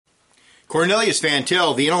Cornelius Van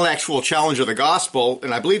Til, The Intellectual Challenge of the Gospel,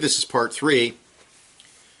 and I believe this is part 3.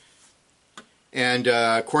 And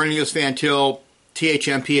Cornelius Van Til,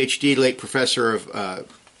 THM, PhD, late professor of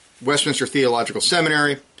Westminster Theological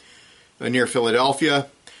Seminary near Philadelphia.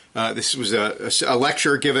 This was a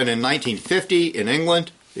lecture given in 1950 in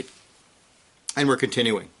England, and we're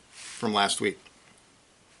continuing from last week.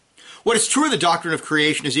 What is true of the doctrine of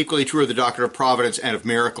creation is equally true of the doctrine of providence and of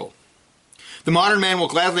miracle. The modern man will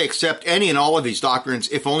gladly accept any and all of these doctrines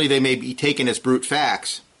if only they may be taken as brute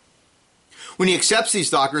facts. When he accepts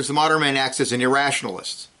these doctrines, the modern man acts as an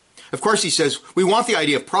irrationalist. Of course, he says, we want the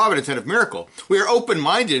idea of providence and of miracle. We are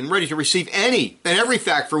open-minded and ready to receive any and every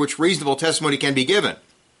fact for which reasonable testimony can be given.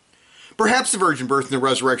 Perhaps the virgin birth and the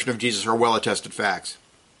resurrection of Jesus are well-attested facts.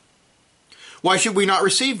 Why should we not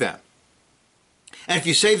receive them? And if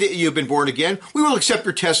you say that you have been born again, we will accept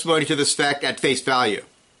your testimony to this fact at face value.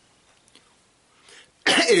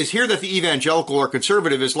 It is here that the evangelical or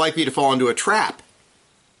conservative is likely to fall into a trap.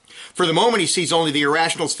 For the moment, he sees only the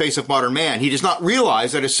irrational face of modern man. He does not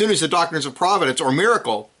realize that as soon as the doctrines of providence or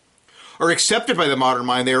miracle are accepted by the modern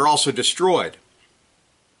mind, they are also destroyed.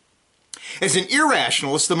 As an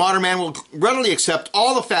irrationalist, the modern man will readily accept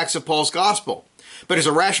all the facts of Paul's gospel, but as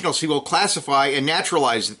a rationalist, he will classify and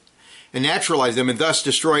naturalize them and thus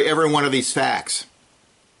destroy every one of these facts.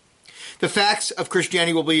 The facts of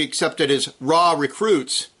Christianity will be accepted as raw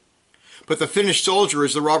recruits, but the finished soldier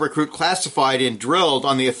is the raw recruit classified and drilled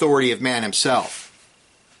on the authority of man himself.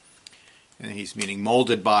 And he's meaning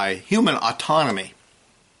molded by human autonomy.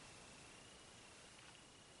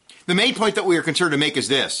 The main point that we are concerned to make is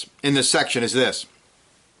this, in this section, is this.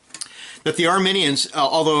 That the Arminians,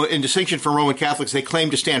 although in distinction from Roman Catholics, they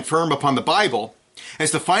claim to stand firm upon the Bible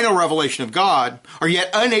as the final revelation of God, are yet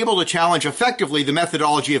unable to challenge effectively the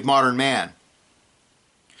methodology of modern man.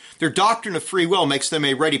 Their doctrine of free will makes them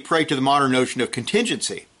a ready prey to the modern notion of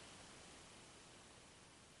contingency,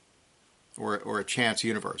 or a chance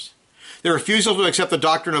universe. Their refusal to accept the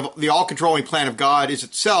doctrine of the all-controlling plan of God is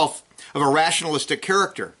itself of a rationalistic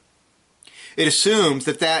character. It assumes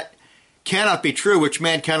that that cannot be true, which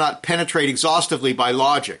man cannot penetrate exhaustively by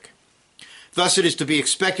logic. Thus, it is to be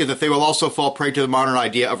expected that they will also fall prey to the modern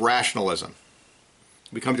idea of rationalism.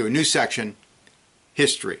 We come to a new section,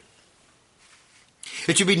 history.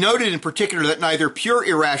 It should be noted in particular that neither pure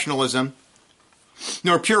irrationalism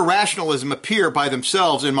nor pure rationalism appear by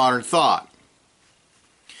themselves in modern thought.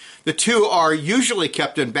 The two are usually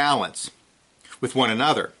kept in balance with one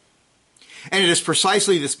another. And it is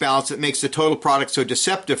precisely this balance that makes the total product so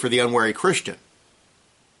deceptive for the unwary Christian.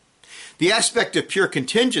 The aspect of pure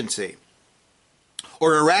contingency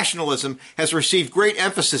or irrationalism has received great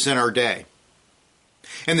emphasis in our day.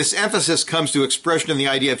 And this emphasis comes to expression in the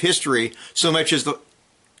idea of history so much as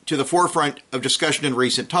to the forefront of discussion in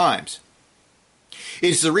recent times. It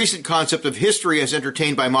is the recent concept of history as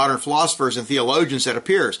entertained by modern philosophers and theologians that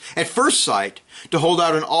appears, at first sight, to hold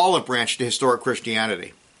out an olive branch to historic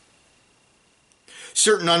Christianity.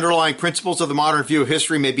 Certain underlying principles of the modern view of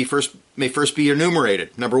history may first be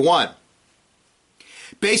enumerated. Number one,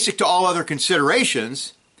 basic to all other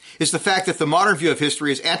considerations is the fact that the modern view of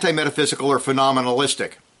history is anti-metaphysical or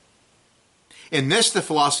phenomenalistic. In this, the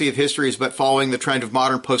philosophy of history is but following the trend of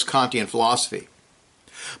modern post-Kantian philosophy.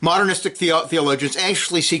 Modernistic theologians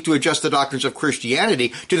anxiously seek to adjust the doctrines of Christianity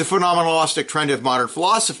to the phenomenalistic trend of modern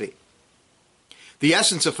philosophy. The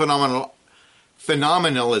essence of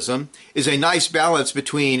phenomenalism is a nice balance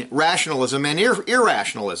between rationalism and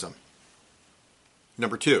irrationalism.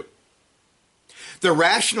 Number two, the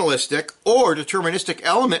rationalistic or deterministic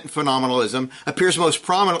element in phenomenalism appears most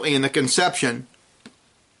prominently in the conception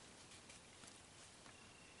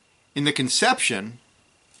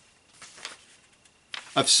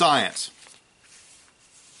of science.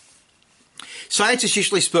 Science is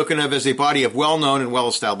usually spoken of as a body of well-known and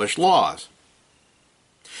well-established laws.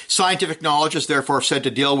 Scientific knowledge is therefore said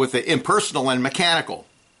to deal with the impersonal and mechanical.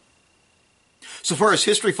 So far as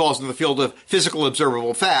history falls into the field of physical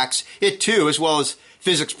observable facts, it too, as well as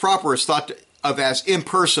physics proper, is thought of as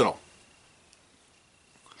impersonal.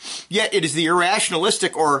 Yet it is the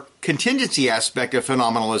irrationalistic or contingency aspect of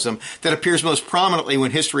phenomenalism that appears most prominently when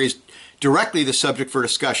history is directly the subject for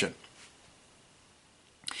discussion.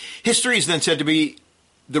 History is then said to be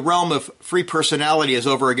the realm of free personality as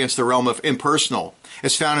over against the realm of impersonal,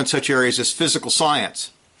 as found in such areas as physical science.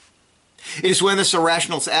 It is when this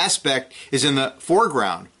irrational aspect is in the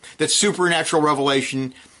foreground that supernatural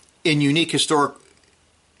revelation in unique historical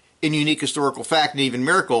fact and even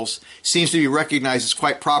miracles seems to be recognized as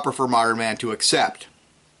quite proper for modern man to accept.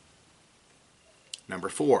 Number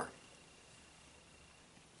four.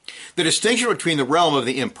 The distinction between the realm of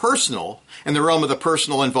the impersonal and the realm of the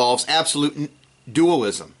personal involves absolute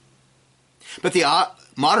dualism. But the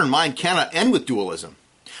modern mind cannot end with dualism.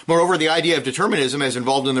 Moreover, the idea of determinism as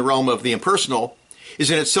involved in the realm of the impersonal is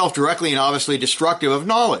in itself directly and obviously destructive of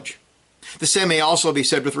knowledge. The same may also be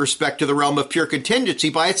said with respect to the realm of pure contingency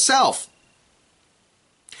by itself.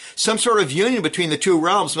 Some sort of union between the two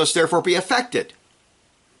realms must therefore be effected.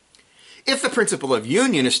 If the principle of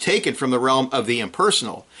union is taken from the realm of the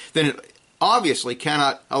impersonal, then it obviously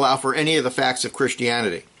cannot allow for any of the facts of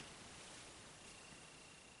Christianity.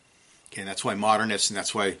 Okay, that's why modernists and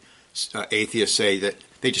that's why atheists say that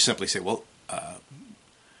they just simply say, well,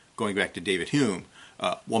 going back to David Hume,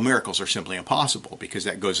 well, miracles are simply impossible because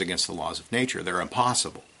that goes against the laws of nature. They're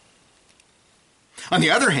impossible. On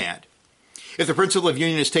the other hand, if the principle of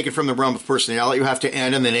union is taken from the realm of personality, you have to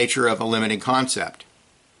end in the nature of a limiting concept.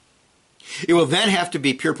 It will then have to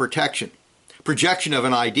be pure projection of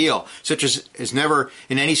an ideal, such as has never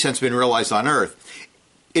in any sense been realized on earth.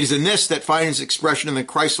 It is in this that finds expression in the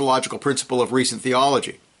Christological principle of recent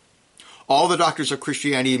theology. All the doctrines of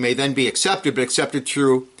Christianity may then be accepted, but accepted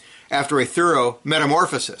after a thorough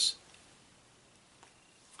metamorphosis.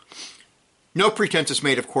 No pretense is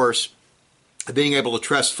made, of course, of being able to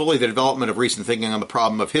trust fully the development of recent thinking on the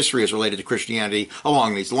problem of history as related to Christianity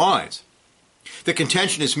along these lines. The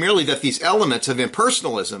contention is merely that these elements of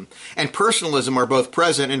impersonalism and personalism are both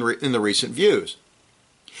present in the recent views.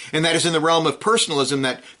 And that is in the realm of personalism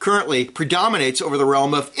that currently predominates over the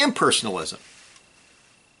realm of impersonalism.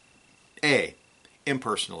 A.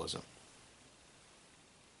 Impersonalism.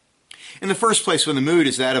 In the first place, when the mood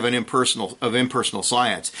is that of impersonal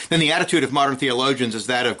science, then the attitude of modern theologians is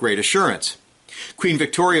that of great assurance. Queen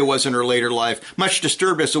Victoria was in her later life much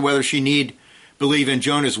disturbed as to whether she need believe in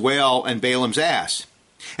Jonah's whale and Balaam's ass.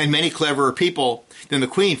 And many cleverer people than the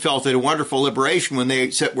Queen felt it a wonderful liberation when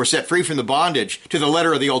they were set free from the bondage to the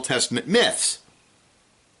letter of the Old Testament myths.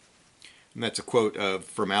 And that's a quote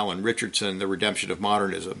from Alan Richardson, The Redemption of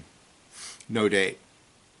Modernism. No date.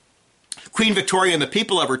 Queen Victoria and the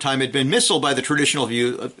people of her time had been misled by the traditional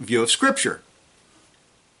view of Scripture.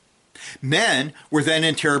 Men were then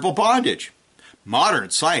in terrible bondage. Modern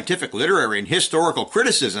scientific, literary, and historical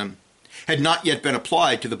criticism had not yet been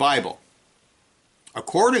applied to the Bible.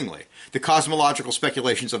 Accordingly, the cosmological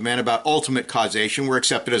speculations of men about ultimate causation were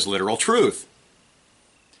accepted as literal truth.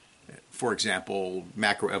 For example,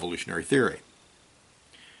 macroevolutionary theory.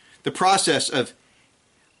 The process of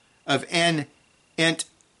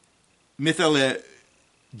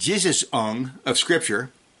Entmythologisierung of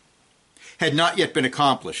Scripture had not yet been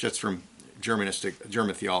accomplished. That's from German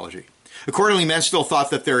theology. Accordingly, men still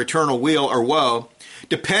thought that their eternal weal or woe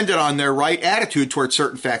depended on their right attitude toward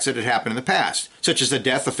certain facts that had happened in the past, such as the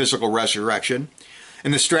death, the physical resurrection,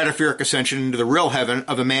 and the stratospheric ascension into the real heaven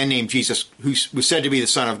of a man named Jesus who was said to be the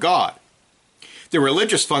Son of God. The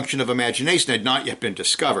religious function of imagination had not yet been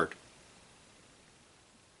discovered.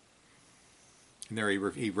 And there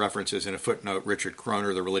he references in a footnote Richard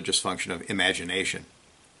Kroner, the religious function of imagination.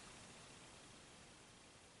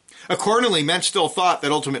 Accordingly, men still thought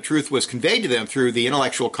that ultimate truth was conveyed to them through the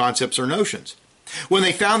intellectual concepts or notions. When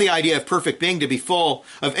they found the idea of perfect being to be full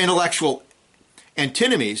of intellectual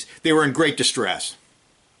antinomies, they were in great distress.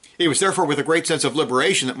 It was therefore with a great sense of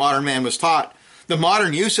liberation that modern man was taught the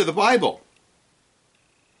modern use of the Bible.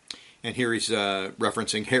 And here he's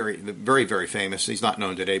referencing Harry, the very, very famous, he's not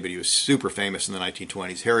known today, but he was super famous in the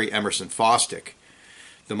 1920s, Harry Emerson Fosdick,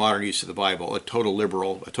 the modern use of the Bible, a total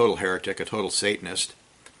liberal, a total heretic, a total Satanist.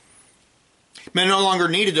 Men no longer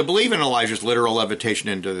needed to believe in Elijah's literal levitation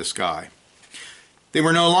into the sky. They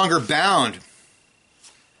were no longer bound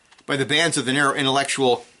by the bands of the narrow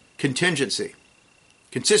intellectual consistency.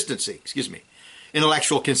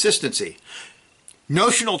 Intellectual consistency.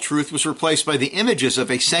 Notional truth was replaced by the images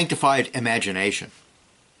of a sanctified imagination.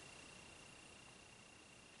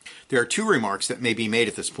 There are two remarks that may be made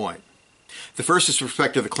at this point. The first is with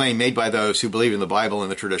respect to the claim made by those who believe in the Bible in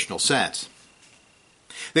the traditional sense.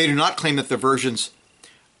 They do not claim that the versions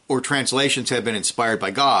or translations have been inspired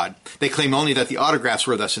by God. They claim only that the autographs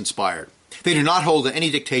were thus inspired. They do not hold to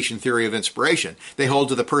any dictation theory of inspiration. They hold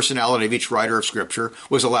to the personality of each writer of Scripture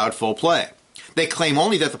was allowed full play. They claim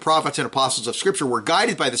only that the prophets and apostles of Scripture were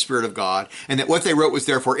guided by the Spirit of God and that what they wrote was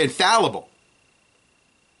therefore infallible.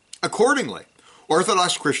 Accordingly,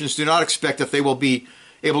 Orthodox Christians do not expect that they will be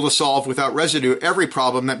able to solve without residue every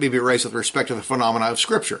problem that may be raised with respect to the phenomena of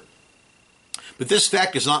Scripture. But this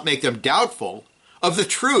fact does not make them doubtful of the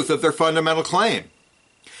truth of their fundamental claim.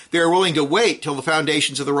 They are willing to wait till the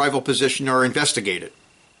foundations of the rival position are investigated.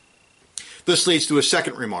 This leads to a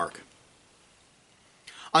second remark.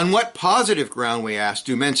 On what positive ground, we ask,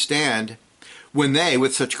 do men stand when they,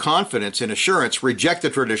 with such confidence and assurance, reject the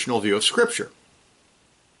traditional view of Scripture?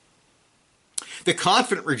 The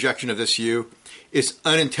confident rejection of this view is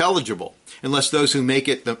unintelligible unless those who make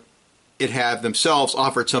it have themselves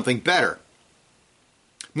offered something better.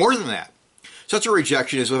 More than that, such a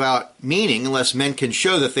rejection is without meaning unless men can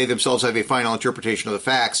show that they themselves have a final interpretation of the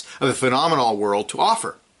facts of the phenomenal world to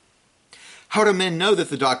offer. How do men know that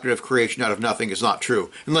the doctrine of creation out of nothing is not true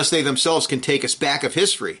unless they themselves can take us back of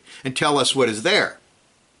history and tell us what is there?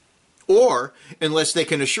 Or unless they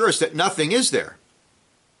can assure us that nothing is there?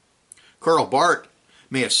 Karl Barth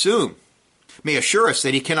may assure us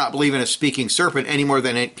that he cannot believe in a speaking serpent any more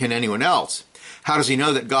than can anyone else. How does he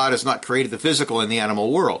know that God has not created the physical in the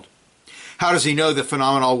animal world? How does he know the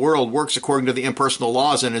phenomenal world works according to the impersonal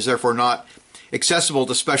laws and is therefore not accessible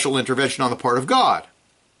to special intervention on the part of God?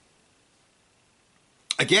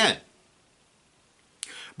 Again,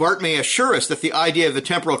 Barth may assure us that the idea of the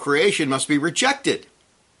temporal creation must be rejected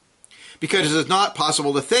because it is not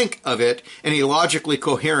possible to think of it in a logically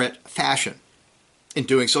coherent fashion. In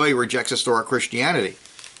doing so, he rejects historic Christianity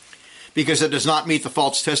because it does not meet the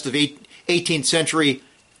false test of 18th century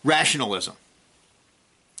rationalism.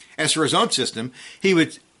 As for his own system, he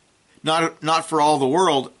would not for all the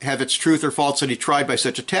world have its truth or falsity tried by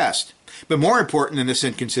such a test. But more important than this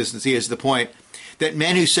inconsistency is the point that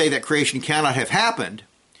men who say that creation cannot have happened,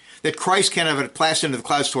 that Christ cannot have passed into the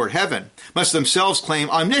clouds toward heaven, must themselves claim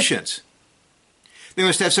omniscience. They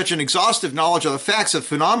must have such an exhaustive knowledge of the facts of the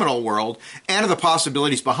phenomenal world and of the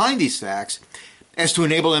possibilities behind these facts as to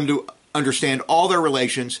enable them to understand all their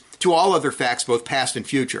relations to all other facts, both past and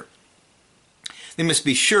future. They must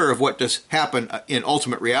be sure of what does happen in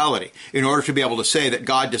ultimate reality in order to be able to say that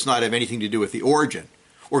God does not have anything to do with the origin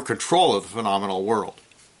or control of the phenomenal world.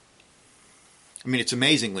 I mean, it's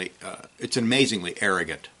amazingly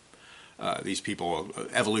arrogant. These people,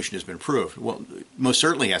 evolution has been proved. Well, most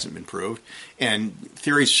certainly hasn't been proved. And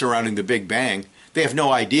theories surrounding the Big Bang, they have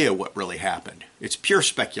no idea what really happened. It's pure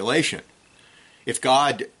speculation.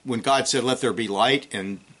 When God said, "Let there be light,"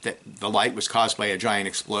 and that the light was caused by a giant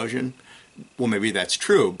explosion, well, maybe that's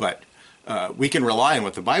true, but we can rely on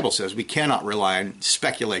what the Bible says. We cannot rely on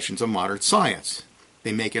speculations of modern science.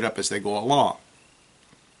 They make it up as they go along.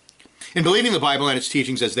 In believing the Bible and its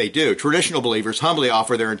teachings as they do, traditional believers humbly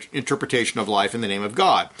offer their interpretation of life in the name of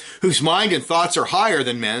God, whose mind and thoughts are higher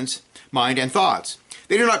than men's mind and thoughts.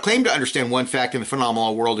 They do not claim to understand one fact in the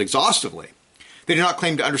phenomenal world exhaustively. They do not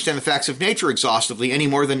claim to understand the facts of nature exhaustively any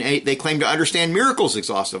more than they claim to understand miracles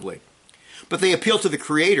exhaustively. But they appeal to the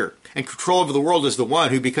Creator and control over the world as the one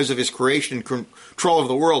who, because of his creation and control over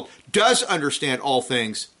the world, does understand all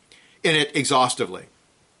things in it exhaustively.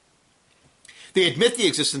 They admit the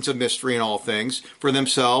existence of mystery in all things for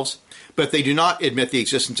themselves, but they do not admit the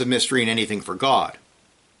existence of mystery in anything for God.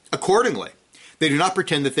 Accordingly, they do not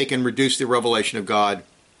pretend that they can reduce the revelation of God,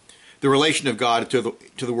 the relation of God to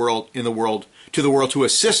the world to a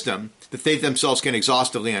system that they themselves can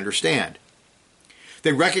exhaustively understand.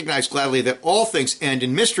 They recognize gladly that all things end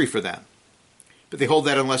in mystery for them, but they hold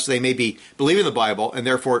that unless they may believe in the Bible and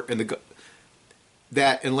therefore in the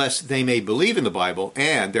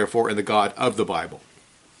God of the Bible.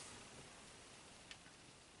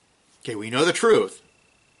 Okay, we know the truth.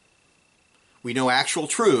 We know actual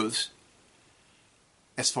truths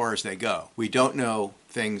as far as they go. We don't know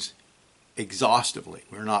things exhaustively.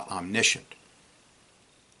 We're not omniscient.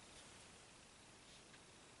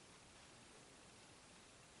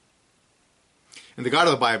 And the God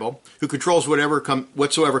of the Bible, who controls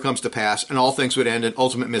whatsoever comes to pass, and all things would end in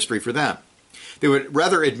ultimate mystery for them. They would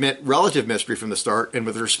rather admit relative mystery from the start, and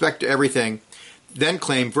with respect to everything, then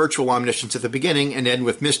claim virtual omniscience at the beginning and end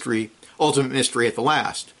with ultimate mystery at the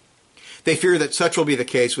last. They fear that such will be the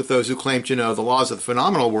case with those who claim to know the laws of the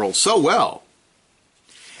phenomenal world so well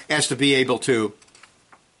as to be able to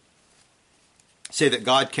say that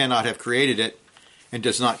God cannot have created it and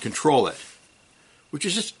does not control it, which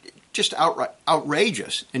is just outright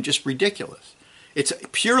outrageous and just ridiculous. It's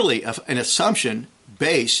purely an assumption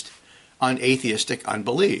based on atheistic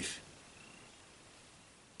unbelief.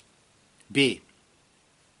 B,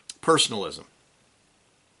 personalism.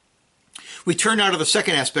 We turn now to the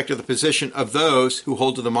second aspect of the position of those who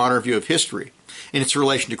hold to the modern view of history in its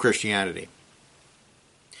relation to Christianity.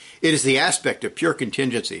 It is the aspect of pure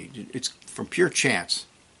contingency. It's from pure chance.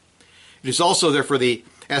 It is also, therefore, the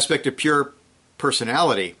aspect of pure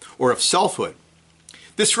personality or of selfhood.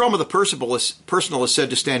 This realm of the personal is said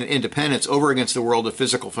to stand in independence over against the world of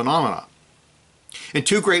physical phenomena. In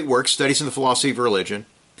two great works, Studies in the Philosophy of Religion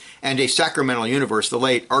and A Sacramental Universe, the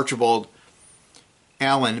late Archibald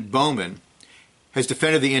Allen Bowman has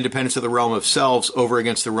defended the independence of the realm of selves over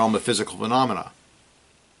against the realm of physical phenomena.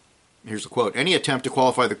 Here's a quote. Any attempt to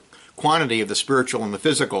qualify the quantity of the spiritual and the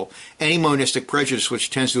physical, any monistic prejudice which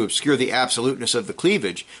tends to obscure the absoluteness of the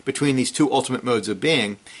cleavage between these two ultimate modes of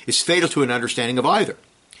being, is fatal to an understanding of either,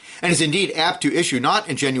 and is indeed apt to issue not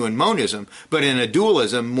in genuine monism, but in a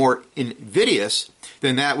dualism more invidious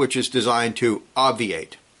than that which is designed to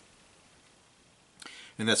obviate.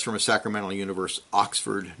 And that's from a Sacramental Universe,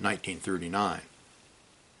 Oxford, 1939.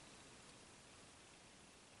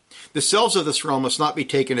 The selves of this realm must not be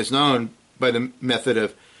taken as known by the method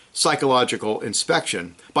of psychological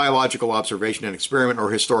inspection, biological observation and experiment,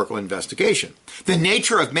 or historical investigation. The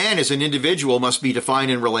nature of man as an individual must be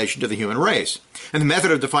defined in relation to the human race. And the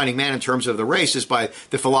method of defining man in terms of the race is by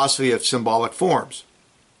the philosophy of symbolic forms.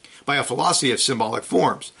 By a philosophy of symbolic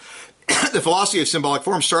forms. The philosophy of symbolic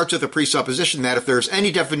forms starts with the presupposition that if there is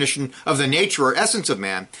any definition of the nature or essence of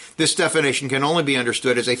man, this definition can only be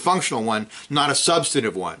understood as a functional one, not a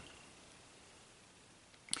substantive one.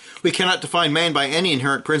 We cannot define man by any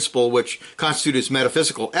inherent principle which constitutes his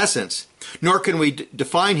metaphysical essence, nor can we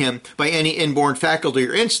define him by any inborn faculty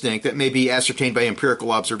or instinct that may be ascertained by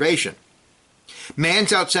empirical observation.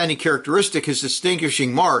 Man's outstanding characteristic, his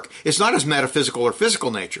distinguishing mark, is not his metaphysical or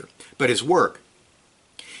physical nature, but his work.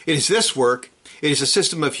 It is this work, it is a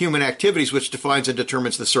system of human activities which defines and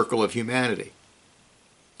determines the circle of humanity.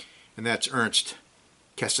 And that's Ernst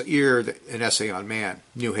Cassirer, An Essay on Man,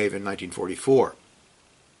 New Haven, 1944.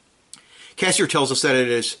 Cassirer tells us that it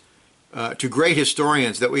is to great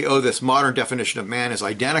historians that we owe this modern definition of man as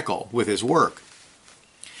identical with his work.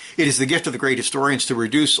 It is the gift of the great historians to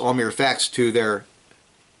reduce all mere facts to their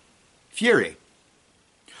fury,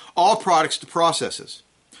 all products to processes,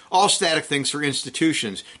 all static things for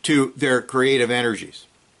institutions to their creative energies.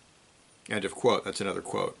 End of quote. That's another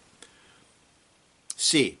quote.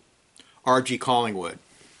 C. R.G. Collingwood.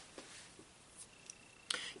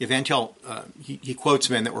 Van Til, he quotes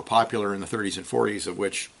men that were popular in the 30s and 40s, of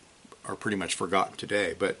which are pretty much forgotten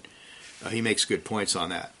today, but he makes good points on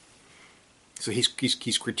that. So he's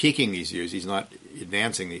critiquing these views. He's not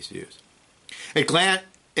advancing these views. At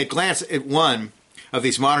glance at one of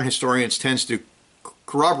these modern historians tends to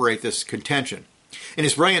corroborate this contention. In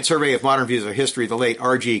his brilliant survey of modern views of history, the late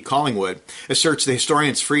R.G. Collingwood asserts the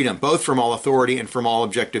historian's freedom both from all authority and from all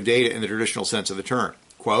objective data in the traditional sense of the term.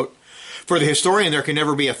 Quote, for the historian there can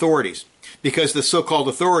never be authorities, because the so-called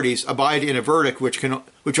authorities abide in a verdict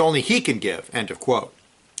which only he can give. End of quote.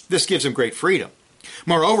 This gives him great freedom.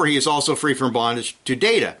 Moreover, he is also free from bondage to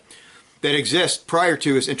data that exist prior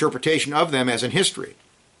to his interpretation of them as in history.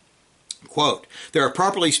 Quote, there are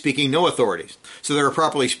properly speaking no authorities, so there are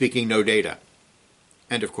properly speaking no data.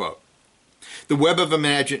 End of quote. The web of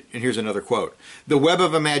and here's another quote. The web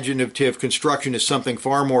of imaginative construction is something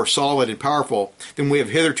far more solid and powerful than we have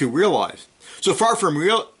hitherto realized. So far from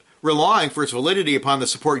relying for its validity upon the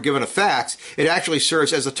support given of facts, it actually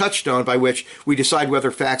serves as a touchstone by which we decide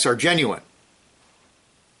whether facts are genuine.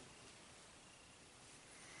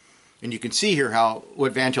 And you can see here how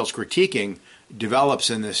what Van Til's critiquing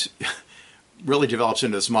really develops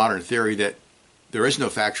into this modern theory that there is no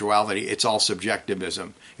factuality, it's all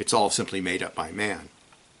subjectivism, it's all simply made up by man.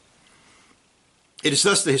 It is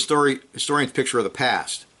thus the historian's picture of the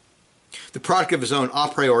past, the product of his own a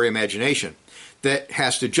priori imagination, that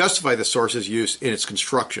has to justify the source's use in its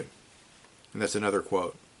construction. And that's another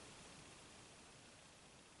quote.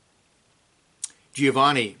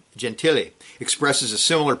 Giovanni Gentili expresses a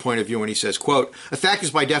similar point of view when he says, quote, a fact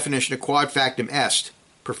is by definition a quod factum est,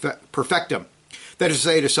 perfectum. That is to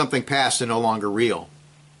say, it is something past and no longer real.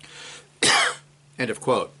 End of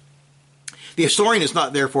quote. The historian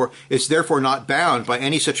is therefore not bound by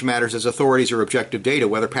any such matters as authorities or objective data,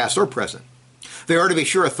 whether past or present. There are, to be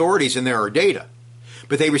sure, authorities and there are data,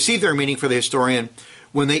 but they receive their meaning for the historian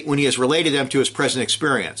when he has related them to his present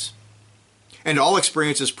experience. And all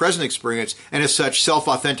experience is present experience, and as such,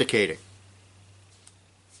 self-authenticating.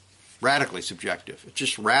 Radically subjective. It's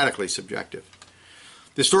just radically subjective.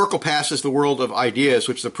 The historical past is the world of ideas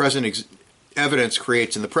which the present evidence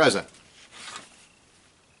creates in the present.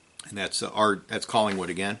 And that's Collingwood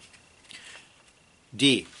again.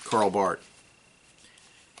 D. Karl Barth.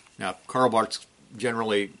 Now, Karl Barth's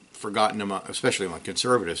generally forgotten, especially among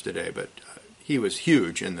conservatives today, but he was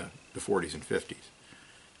huge in the 40s and 50s,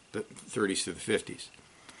 the 30s to the 50s.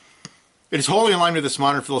 It is wholly in line with this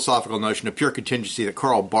modern philosophical notion of pure contingency that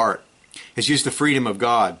Karl Barth has used the freedom of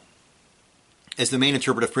God as the main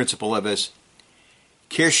interpretive principle of his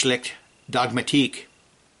Kirchliche Dogmatik.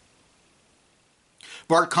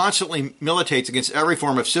 Barth constantly militates against every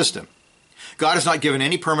form of system, God has not given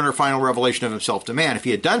any permanent or final revelation of himself to man. If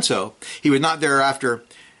he had done so, he would not thereafter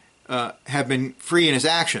have been free in his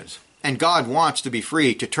actions. And God wants to be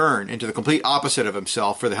free to turn into the complete opposite of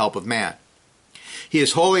himself for the help of man. He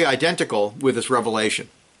is wholly identical with this revelation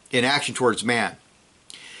in action towards man.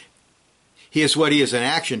 He is what he is in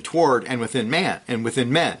action toward and within man and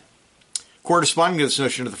within men. Corresponding to this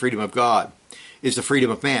notion of the freedom of God is the freedom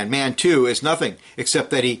of man. Man, too, is nothing except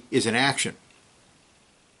that he is in action.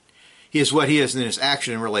 He is what he is in his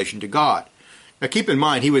action in relation to God. Now, keep in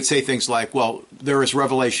mind, he would say things like, well, there is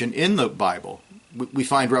revelation in the Bible. We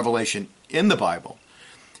find revelation in the Bible.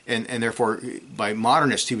 And therefore, by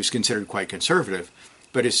modernists, he was considered quite conservative.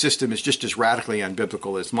 But his system is just as radically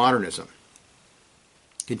unbiblical as modernism.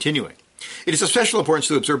 Continuing. It is of special importance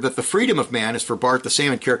to observe that the freedom of man is for Barth the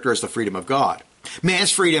same in character as the freedom of God.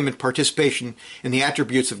 Man's freedom and participation in the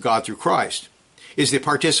attributes of God through Christ is the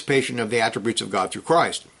participation of the attributes of God through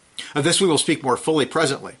Christ. Of this we will speak more fully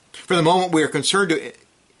presently. For the moment we are concerned to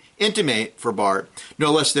intimate for Barth,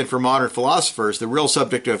 no less than for modern philosophers, the real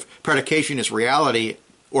subject of predication is reality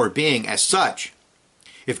or being as such.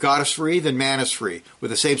 If God is free, then man is free,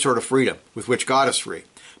 with the same sort of freedom with which God is free.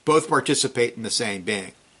 Both participate in the same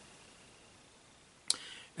being.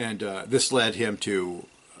 And this led him to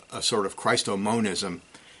a sort of Christomonism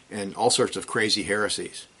and all sorts of crazy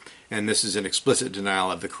heresies. And this is an explicit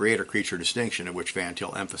denial of the creator-creature distinction, of which Van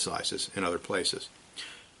Til emphasizes in other places.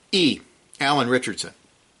 E. Alan Richardson.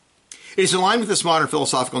 It is in line with this modern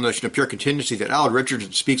philosophical notion of pure contingency that Alan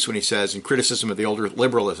Richardson speaks when he says, in criticism of the older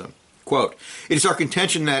liberalism, quote, "It is our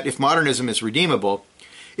contention that if modernism is redeemable,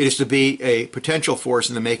 it is to be a potential force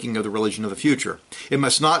in the making of the religion of the future. It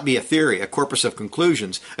must not be a theory, a corpus of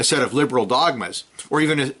conclusions, a set of liberal dogmas, or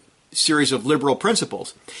even a series of liberal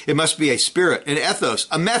principles. It must be a spirit, an ethos,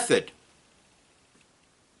 a method."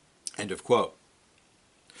 End of quote.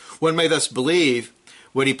 One may thus believe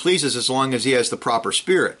what he pleases as long as he has the proper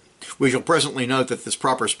spirit. We shall presently note that this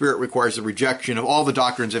proper spirit requires the rejection of all the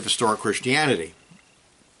doctrines of historic Christianity.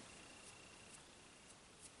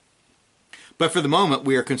 But for the moment,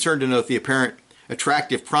 we are concerned to note the apparent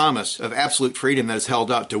attractive promise of absolute freedom that is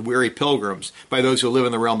held out to weary pilgrims by those who live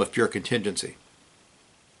in the realm of pure contingency.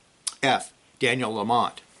 F. Daniel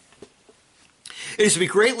Lamont. It is to be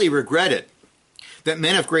greatly regretted that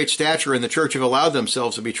men of great stature in the church have allowed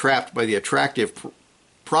themselves to be trapped by the attractive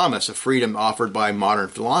promise of freedom offered by modern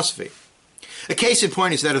philosophy. A case in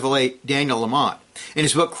point is that of the late Daniel Lamont. In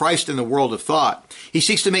his book, Christ in the World of Thought, he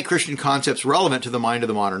seeks to make Christian concepts relevant to the mind of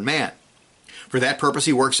the modern man. For that purpose,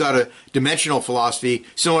 he works out a dimensional philosophy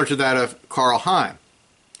similar to that of Karl Heim.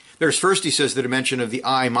 There's first, he says, the dimension of the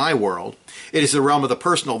I, my world. It is the realm of the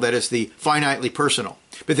personal, that is the finitely personal.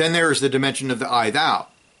 But then there is the dimension of the I, thou.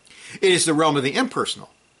 It is the realm of the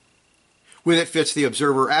impersonal. With it fits the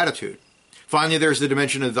observer attitude. Finally, there is the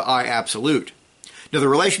dimension of the I, absolute. Now, the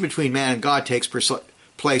relation between man and God takes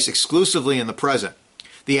place exclusively in the present.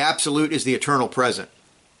 The absolute is the eternal present.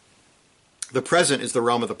 The present is the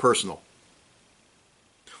realm of the personal.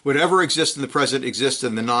 Whatever exists in the present exists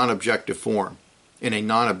in the non-objective form, in a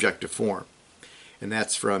non-objective form. And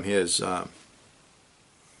that's from his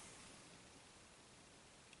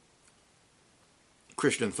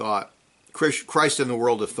Christian Thought, Christ in the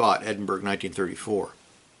World of Thought, Edinburgh, 1934.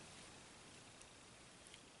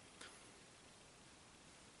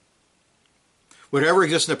 Whatever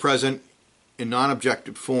exists in the present in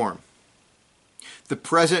non-objective form. The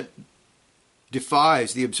present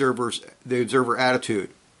defies the observer attitude.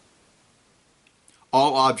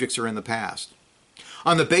 All objects are in the past.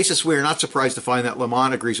 On the basis, we are not surprised to find that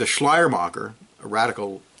Lamont agrees with Schleiermacher, a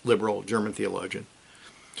radical liberal German theologian,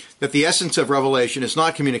 that the essence of revelation is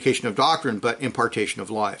not communication of doctrine, but impartation of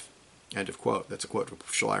life. End of quote. That's a quote from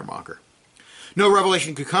Schleiermacher. No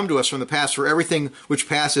revelation could come to us from the past, for everything which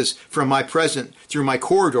passes from my present through my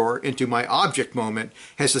corridor into my object moment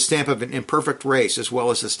has the stamp of an imperfect race as well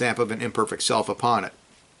as the stamp of an imperfect self upon it.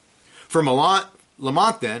 For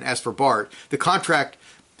Lamont, then, as for Barth, the contact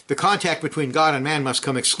between God and man must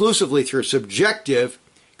come exclusively through subjective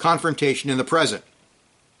confrontation in the present.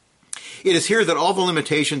 It is here that all the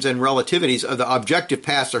limitations and relativities of the objective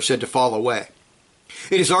past are said to fall away.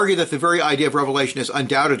 It is argued that the very idea of revelation is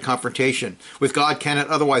undoubted confrontation with God cannot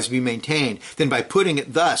otherwise be maintained than by putting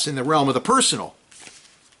it thus in the realm of the personal,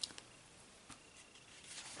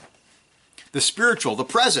 the spiritual, the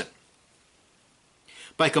present,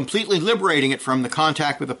 by completely liberating it from the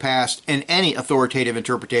contact with the past and any authoritative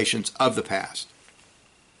interpretations of the past.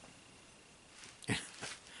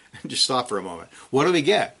 Just stop for a moment. What do we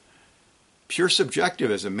get? Pure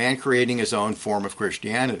subjectivism, man creating his own form of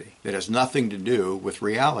Christianity that has nothing to do with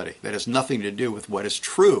reality, that has nothing to do with what is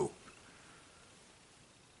true.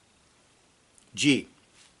 G.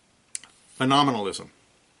 Phenomenalism.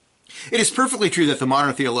 It is perfectly true that the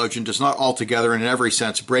modern theologian does not altogether and in every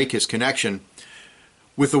sense break his connection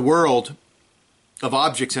with the world of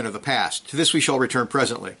objects and of the past. To this we shall return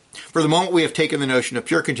presently. For the moment we have taken the notion of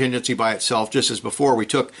pure contingency by itself, just as before we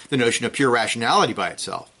took the notion of pure rationality by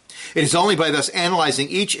itself. It is only by thus analyzing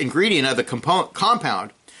each ingredient of the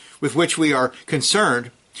compound with which we are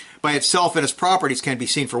concerned by itself and its properties can be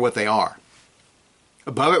seen for what they are.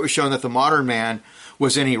 Above it was shown that the modern man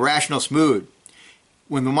was in a rationalist mood.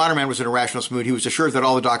 When the modern man was in a rationalist mood, he was assured that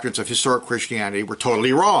all the doctrines of historic Christianity were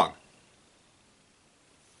totally wrong.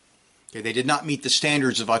 Okay, they did not meet the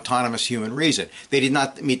standards of autonomous human reason. They did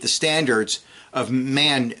not meet the standards of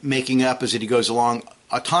man making up as he goes along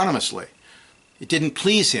autonomously. It didn't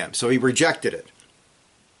please him, so he rejected it.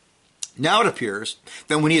 Now it appears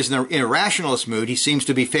that when he is in a rationalist mood, he seems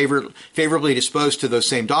to be favorably disposed to those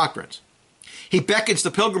same doctrines. He beckons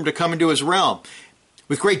the pilgrim to come into his realm.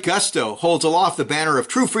 With great gusto, holds aloft the banner of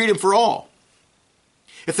true freedom for all.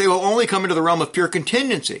 If they will only come into the realm of pure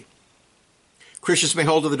contingency, Christians may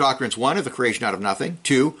hold to the doctrines 1, of the creation out of nothing,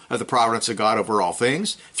 2, of the providence of God over all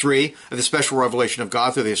things, 3, of the special revelation of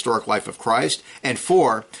God through the historic life of Christ, and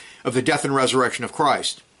 4, of the death and resurrection of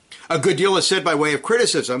Christ. A good deal is said by way of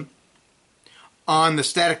criticism on the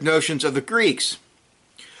static notions of the Greeks.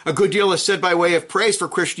 A good deal is said by way of praise for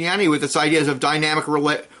Christianity with its ideas of dynamic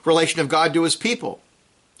relation of God to his people.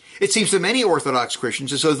 It seems to many Orthodox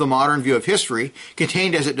Christians as though the modern view of history,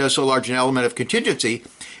 contained as it does so large an element of contingency,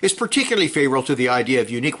 is particularly favorable to the idea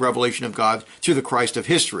of unique revelation of God through the Christ of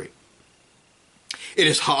history. It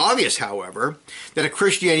is obvious, however, that a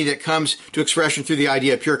Christianity that comes to expression through the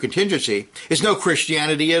idea of pure contingency is no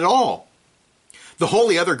Christianity at all. The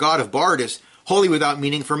holy other God of Bard is wholly without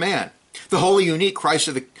meaning for man. The wholly unique Christ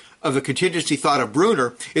of the contingency thought of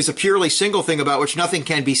Brunner is a purely single thing about which nothing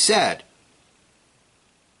can be said.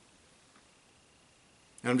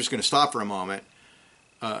 And I'm just going to stop for a moment.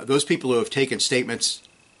 Those people who have taken statements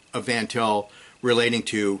of Van Til relating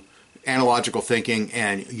to analogical thinking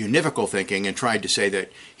and univocal thinking and tried to say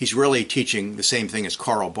that he's really teaching the same thing as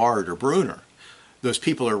Karl Barth or Brunner, those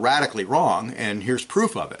people are radically wrong, and here's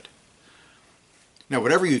proof of it. Now,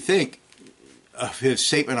 whatever you think of his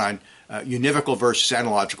statement on univocal versus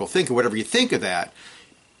analogical thinking, whatever you think of that,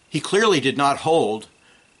 he clearly did not hold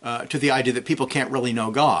to the idea that people can't really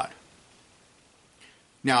know God.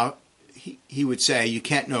 Now, he would say you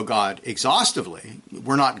can't know God exhaustively.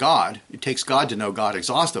 We're not God. It takes God to know God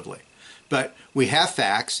exhaustively. But we have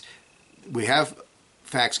facts. We have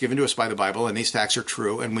facts given to us by the Bible, and these facts are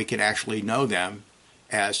true, and we can actually know them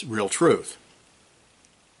as real truth.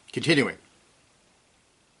 Continuing.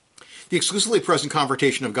 The exclusively present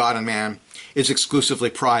confrontation of God and man is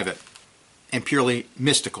exclusively private and purely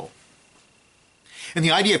mystical. In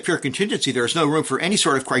the idea of pure contingency, there is no room for any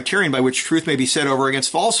sort of criterion by which truth may be set over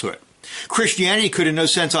against falsehood. Christianity could in no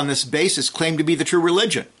sense on this basis claim to be the true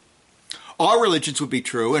religion. All religions would be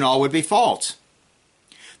true and all would be false.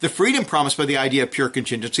 The freedom promised by the idea of pure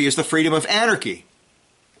contingency is the freedom of anarchy.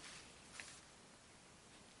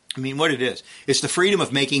 I mean, what it is, it's the freedom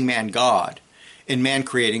of making man God, and man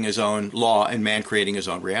creating his own law, and man creating his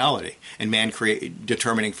own reality, and man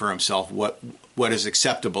determining for himself what is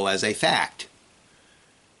acceptable as a fact.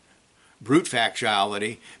 Brute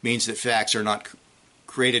factuality means that facts are not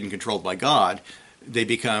created and controlled by God. They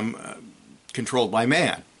become controlled by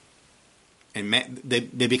man. And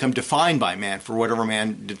they become defined by man for whatever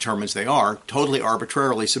man determines they are, totally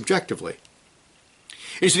arbitrarily, subjectively.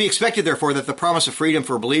 It is to be expected, therefore, that the promise of freedom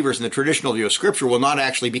for believers in the traditional view of Scripture will not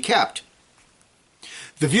actually be kept.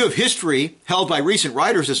 The view of history held by recent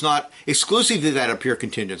writers is not exclusive to that of pure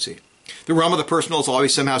contingency. The realm of the personal is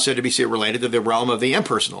always somehow said to be related to the realm of the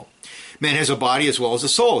impersonal. Man has a body as well as a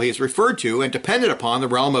soul. He is referred to and dependent upon the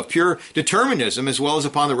realm of pure determinism as well as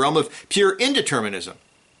upon the realm of pure indeterminism.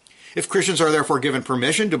 If Christians are therefore given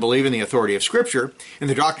permission to believe in the authority of Scripture, in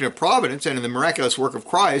the doctrine of providence, and in the miraculous work of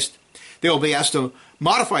Christ, they will be asked to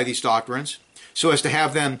modify these doctrines so as to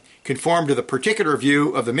have them conform to the particular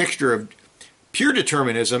view of the mixture of pure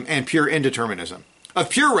determinism and pure indeterminism, of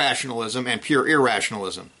pure rationalism and pure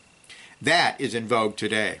irrationalism. That is in vogue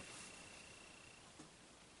today.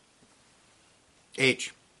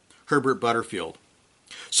 H. Herbert Butterfield.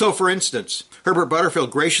 So, for instance, Herbert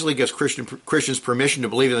Butterfield graciously gives Christians permission to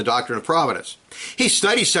believe in the doctrine of providence. He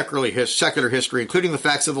studies secular history, including the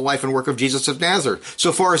facts of the life and work of Jesus of Nazareth,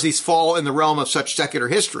 so far as these fall in the realm of such secular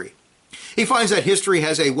history. He finds that history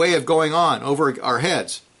has a way of going on over our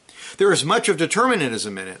heads. There is much of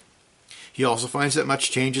determinism in it. He also finds that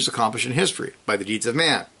much change is accomplished in history by the deeds of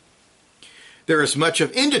man. There is much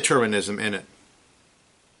of indeterminism in it.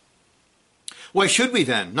 Why should we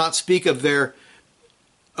then not speak as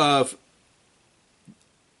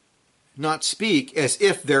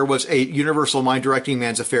if there was a universal mind directing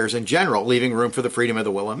man's affairs in general, leaving room for the freedom of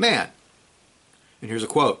the will of man? And here's a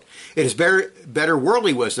quote. It is better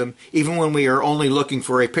worldly wisdom, even when we are only looking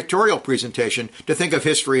for a pictorial presentation, to think of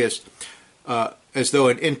history as though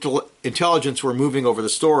an intelligence were moving over the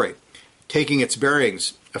story, taking its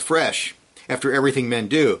bearings afresh after everything men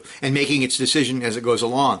do, and making its decision as it goes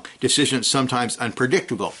along, decisions sometimes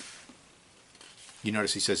unpredictable. You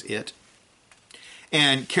notice he says it.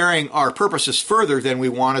 And carrying our purposes further than we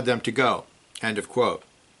wanted them to go. End of quote.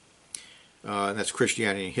 And that's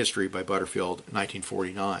Christianity in History by Butterfield,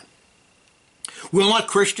 1949. Will not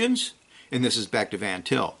Christians, and this is back to Van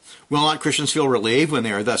Til, will not Christians feel relieved when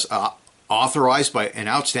they are thus authorized by an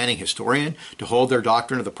outstanding historian to hold their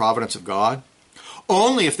doctrine of the providence of God?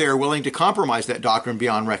 Only if they are willing to compromise that doctrine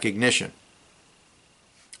beyond recognition.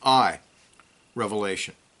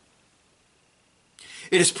 Revelation.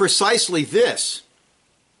 It is precisely this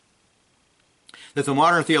that the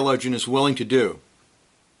modern theologian is willing to do.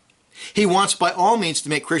 He wants by all means to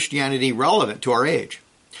make Christianity relevant to our age.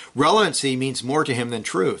 Relevancy means more to him than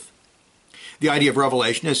truth. The idea of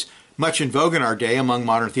revelation is much in vogue in our day among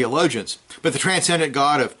modern theologians, but the transcendent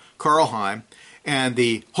God of Karlheim and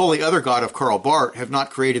the wholly other God of Karl Barth have not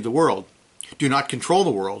created the world, do not control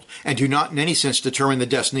the world, and do not in any sense determine the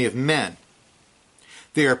destiny of men.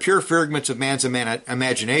 They are pure figments of man's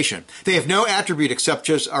imagination. They have no attribute except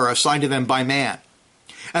just are assigned to them by man.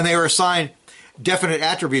 And they are assigned definite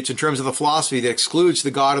attributes in terms of the philosophy that excludes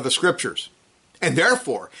the God of the Scriptures. And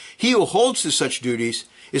therefore, he who holds to such duties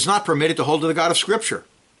is not permitted to hold to the God of Scripture.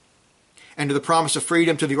 And to the promise of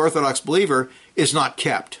freedom to the Orthodox believer is not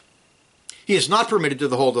kept. He is not permitted to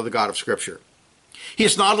the hold of the God of Scripture. He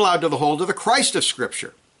is not allowed to the hold of the Christ of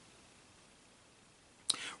Scripture.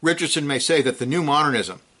 Richardson may say that the new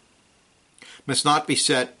modernism must not be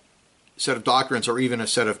set of doctrines or even a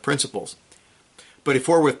set of principles, but he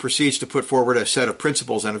forthwith proceeds to put forward a set of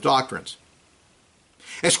principles and of doctrines.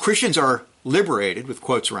 As Christians are liberated, with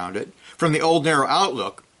quotes around it, from the old narrow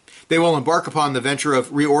outlook, they will embark upon the venture of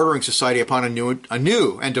reordering society upon a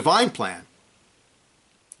new and divine plan.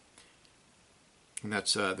 And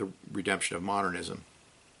that's the redemption of modernism.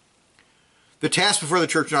 The task before the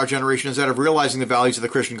church in our generation is that of realizing the values of the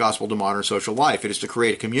Christian gospel to modern social life. It is to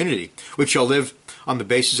create a community which shall live on the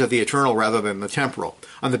basis of the eternal rather than the temporal,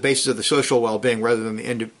 on the basis of the social well-being rather than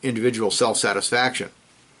the individual self-satisfaction.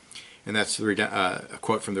 And that's a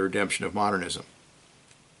quote from The Redemption of Modernism.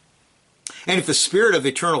 And if the spirit of the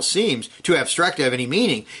eternal seems too abstract to have any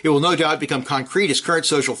meaning, it will no doubt become concrete as current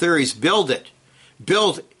social theories build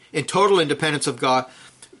in total independence of God,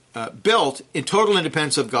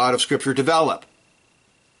 of Scripture develop.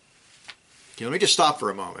 Okay, let me just stop for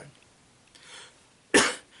a moment.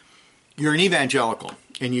 You're an evangelical,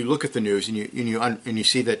 and you look at the news, and you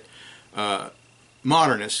see that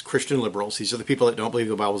modernists, Christian liberals, these are the people that don't believe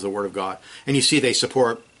the Bible is the Word of God, and you see they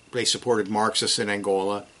supported Marxists in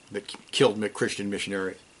Angola that killed Christian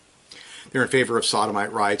missionaries. They're in favor of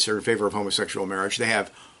sodomite rights. They're in favor of homosexual marriage. They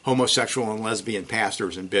have homosexual and lesbian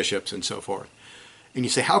pastors and bishops and so forth. And you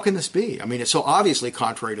say, how can this be? I mean, it's so obviously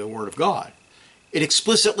contrary to the Word of God. It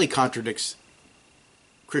explicitly contradicts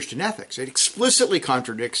Christian ethics. It explicitly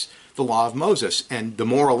contradicts the law of Moses and the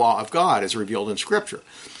moral law of God as revealed in Scripture.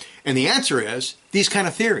 And the answer is these kind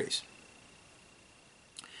of theories.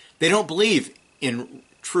 They don't believe in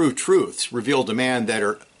true truths revealed to man that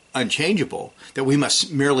are unchangeable, that we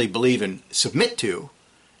must merely believe and submit to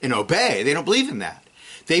and obey. They don't believe in that.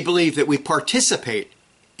 They believe that we participate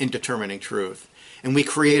in determining truth and we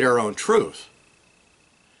create our own truth.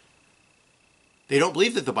 They don't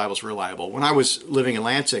believe that the Bible's reliable. When I was living in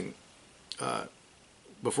Lansing, when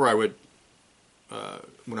I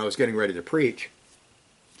was getting ready to preach,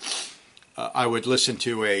 I would listen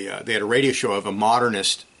to they had a radio show of a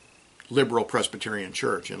modernist liberal Presbyterian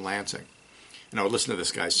church in Lansing. And I would listen to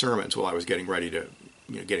this guy's sermons while I was getting ready to,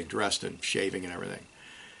 getting dressed and shaving and everything.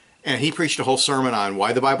 And he preached a whole sermon on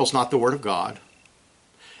why the Bible's not the Word of God,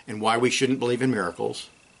 and why we shouldn't believe in miracles,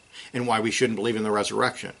 and why we shouldn't believe in the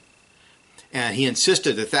resurrection. And he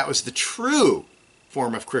insisted that that was the true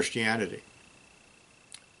form of Christianity.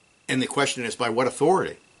 And the question is, by what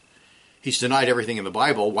authority? He's denied everything in the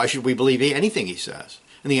Bible. Why should we believe anything he says?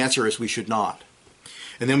 And the answer is we should not.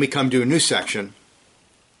 And then we come to a new section,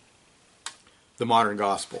 the modern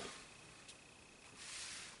gospel.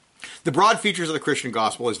 The broad features of the Christian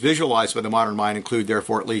gospel as visualized by the modern mind include,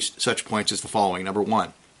 therefore, at least such points as the following. Number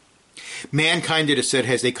one, mankind, it is said,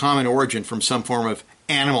 has a common origin from some form of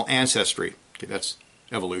animal ancestry. Okay, that's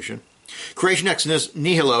evolution. Creation ex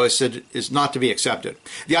nihilo is said is not to be accepted.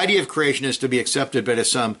 The idea of creation is to be accepted, but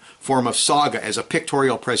as some form of saga, as a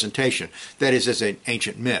pictorial presentation, that is, as an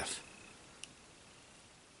ancient myth.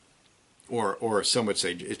 Or some would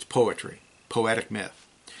say it's poetry, poetic myth.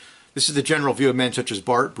 This is the general view of men such as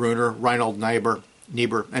Barth, Brunner, Reinhold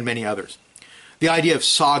Niebuhr, and many others. The idea of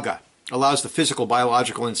saga allows the physical,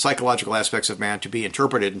 biological, and psychological aspects of man to be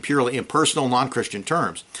interpreted in purely impersonal, non-Christian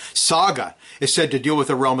terms. Saga is said to deal with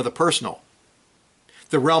the realm of the personal,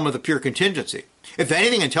 the realm of the pure contingency. If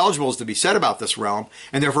anything intelligible is to be said about this realm,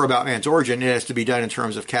 and therefore about man's origin, it has to be done in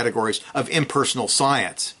terms of categories of impersonal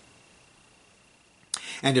science.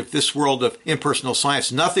 And if this world of impersonal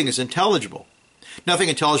science, nothing is intelligible. Nothing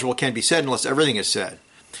intelligible can be said unless everything is said.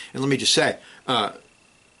 And let me just say,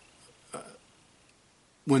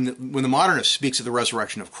 when the modernist speaks of the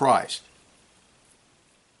resurrection of Christ,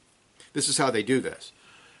 this is how they do this.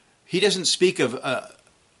 He doesn't speak of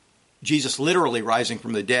Jesus literally rising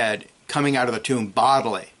from the dead, coming out of the tomb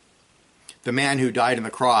bodily. The man who died on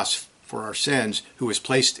the cross for our sins, who was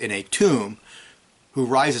placed in a tomb, who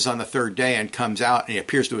rises on the third day and comes out and he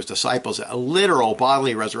appears to his disciples, a literal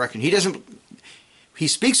bodily resurrection. He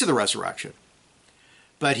speaks of the resurrection,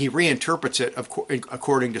 but he reinterprets it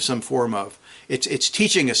according to some form of, it's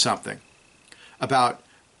teaching us something about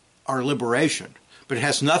our liberation, but it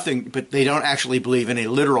has nothing, but they don't actually believe in a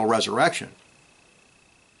literal resurrection.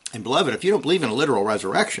 And beloved, if you don't believe in a literal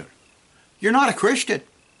resurrection, you're not a Christian.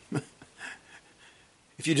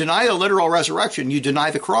 If you deny the literal resurrection, you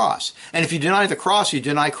deny the cross. And if you deny the cross, you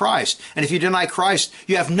deny Christ. And if you deny Christ,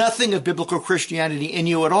 you have nothing of biblical Christianity in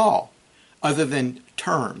you at all, other than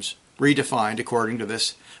terms redefined according to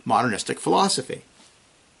this modernistic philosophy.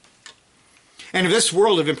 And in this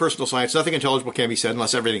world of impersonal science, nothing intelligible can be said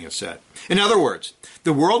unless everything is said. In other words,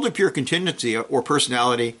 the world of pure contingency or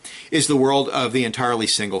personality is the world of the entirely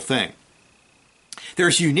single thing. There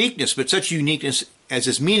is uniqueness, but such uniqueness as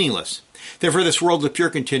is meaningless. Therefore, this world of pure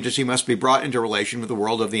contingency must be brought into relation with the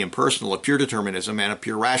world of the impersonal, of pure determinism, and of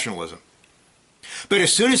pure rationalism. But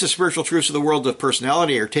as soon as the spiritual truths of the world of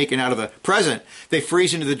personality are taken out of the present, they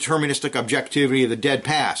freeze into the deterministic objectivity of the dead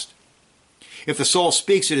past. If the soul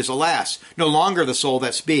speaks, it is, alas, no longer the soul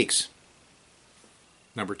that speaks.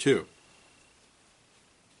 Number 2.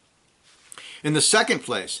 In the second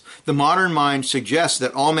place, the modern mind suggests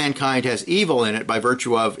that all mankind has evil in it by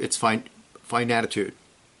virtue of its finitude.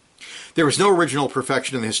 There is no original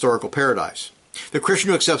perfection in the historical paradise. The Christian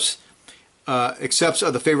who accepts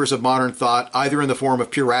of the favors of modern thought, either in the form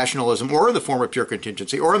of pure rationalism or in the form of pure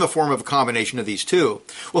contingency or in the form of a combination of these two,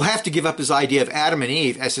 will have to give up his idea of Adam and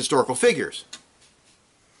Eve as historical figures.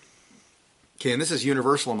 Okay, and this is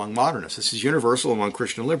universal among modernists. This is universal among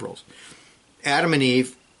Christian liberals. Adam and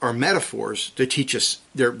Eve are metaphors to teach us,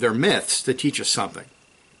 they're myths to teach us something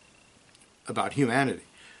about humanity.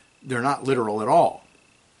 They're not literal at all,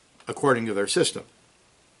 according to their system.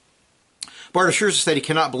 Barth assures us that he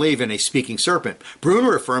cannot believe in a speaking serpent.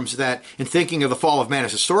 Brunner affirms that in thinking of the fall of man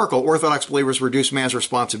as historical, Orthodox believers reduce man's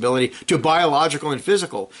responsibility to biological and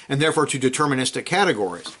physical, and therefore to deterministic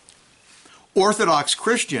categories. Orthodox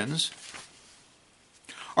Christians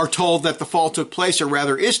are told that the fall took place, or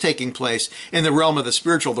rather is taking place, in the realm of the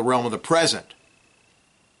spiritual, the realm of the present.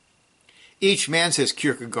 Each man, says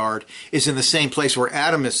Kierkegaard, is in the same place where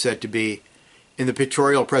Adam is said to be in the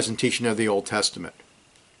pictorial presentation of the Old Testament.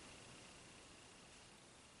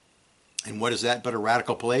 And what is that but a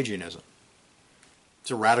radical Pelagianism?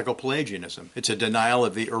 It's a radical Pelagianism. It's a denial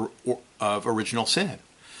of original sin.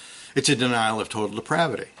 It's a denial of total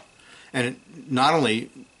depravity. And it not only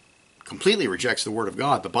completely rejects the Word of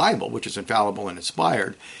God, the Bible, which is infallible and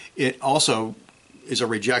inspired, it also is a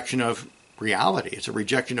rejection of reality. It's a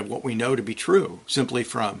rejection of what we know to be true, simply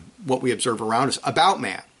from what we observe around us about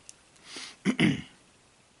man.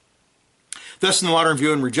 Thus, in the modern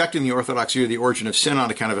view, in rejecting the Orthodox view of the origin of sin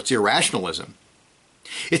on account of its irrationalism,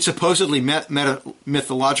 its supposedly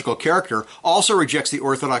mythological character also rejects the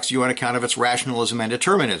Orthodox view on account of its rationalism and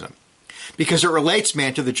determinism, because it relates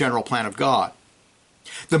man to the general plan of God.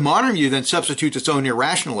 The modern view then substitutes its own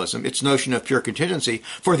irrationalism, its notion of pure contingency,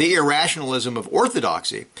 for the irrationalism of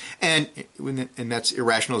orthodoxy, and that's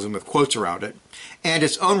irrationalism with quotes around it, and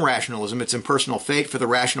its own rationalism, its impersonal fate, for the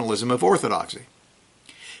rationalism of orthodoxy.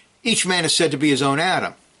 Each man is said to be his own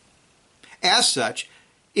Adam. As such,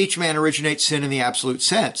 each man originates sin in the absolute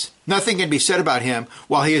sense. Nothing can be said about him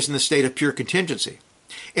while he is in the state of pure contingency.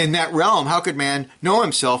 In that realm, how could man know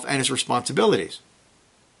himself and his responsibilities?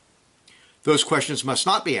 Those questions must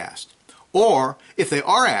not be asked. Or, if they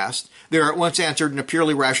are asked, they are at once answered in a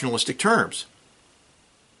purely rationalistic terms.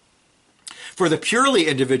 For the purely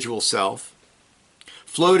individual self,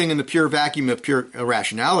 floating in the pure vacuum of pure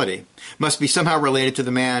irrationality, must be somehow related to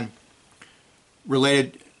the man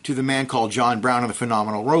called John Brown in the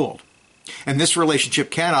phenomenal world. And this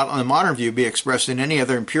relationship cannot, on the modern view, be expressed in any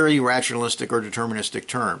other purely rationalistic or deterministic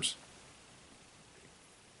terms.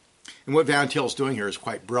 And what Van Til is doing here is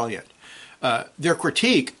quite brilliant. Their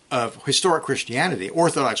critique of historic Christianity,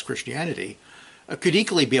 Orthodox Christianity, could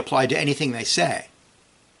equally be applied to anything they say.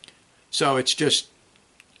 So it's just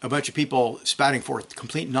a bunch of people spouting forth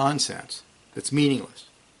complete nonsense that's meaningless.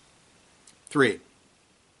 3.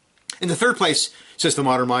 In the third place, says the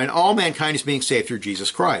modern mind, all mankind is being saved through Jesus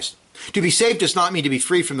Christ. To be saved does not mean to be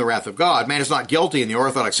free from the wrath of God. Man is not guilty in the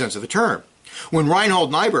Orthodox sense of the term. When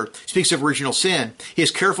Reinhold Niebuhr speaks of original sin, he is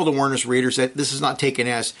careful to warn his readers that this is not taken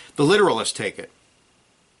as the literalists take it.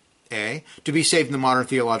 A. To be saved in the modern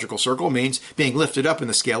theological circle means being lifted up in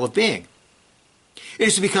the scale of being. It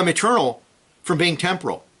is to become eternal from being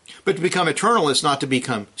temporal. But to become eternal is not to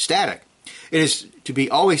become static. It is to be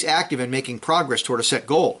always active in making progress toward a set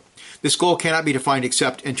goal. This goal cannot be defined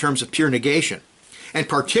except in terms of pure negation, and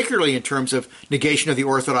particularly in terms of negation of the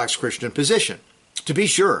Orthodox Christian position. To be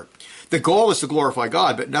sure, the goal is to glorify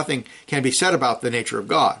God, but nothing can be said about the nature of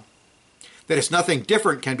God. That is, nothing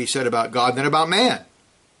different can be said about God than about man.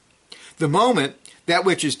 The moment that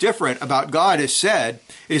which is different about God is said,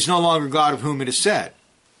 it is no longer God of whom it is said.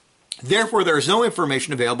 Therefore, there is no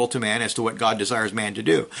information available to man as to what God desires man to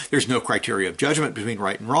do. There's no criteria of judgment between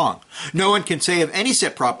right and wrong. No one can say of any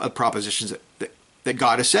set of propositions that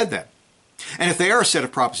God has said them. And if they are a set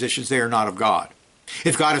of propositions, they are not of God.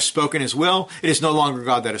 If God has spoken his will, it is no longer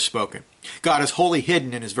God that has spoken. God is wholly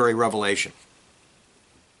hidden in his very revelation.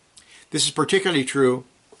 This is particularly true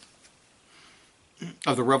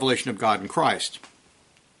of the revelation of God in Christ.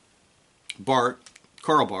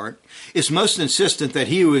 Karl Barth, is most insistent that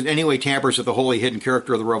he who in any way tampers with the wholly hidden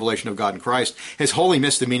character of the revelation of God in Christ has wholly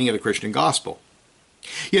missed the meaning of the Christian gospel.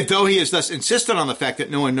 Yet though he is thus insistent on the fact that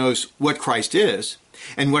no one knows what Christ is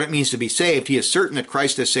and what it means to be saved, he is certain that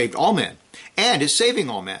Christ has saved all men and is saving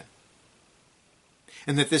all men.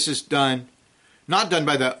 And that this is not done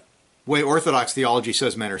by the way Orthodox theology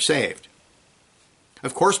says men are saved.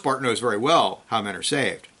 Of course, Barth knows very well how men are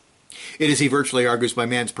saved. It is, he virtually argues, by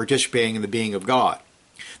man's participating in the being of God.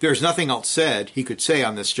 There is nothing else said he could say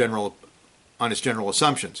on his general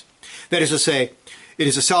assumptions. That is to say, it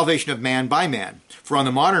is a salvation of man by man. For on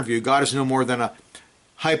the modern view, God is no more than a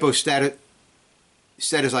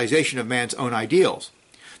hypostatization of man's own ideals.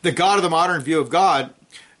 The God of the modern view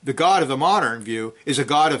is a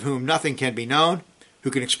God of whom nothing can be known, who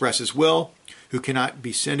can express his will, who cannot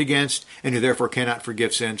be sinned against, and who therefore cannot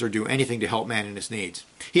forgive sins or do anything to help man in his needs.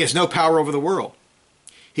 He has no power over the world.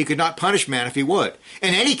 He could not punish man if he would.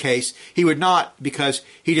 In any case, he would not, because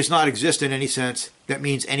he does not exist in any sense that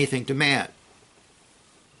means anything to man.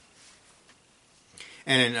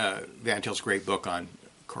 And in Van Til's great book on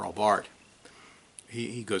Karl Barth,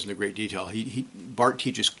 he goes into great detail. Barth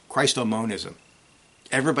teaches Christomonism.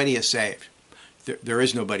 Everybody is saved. There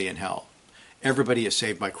is nobody in hell. Everybody is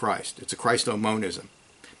saved by Christ. It's a Christomonism.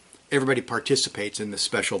 Everybody participates in this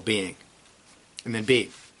special being. And then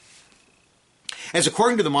B. As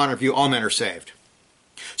according to the modern view, all men are saved.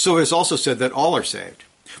 So it is also said that all are saved.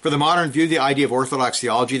 For the modern view, the idea of Orthodox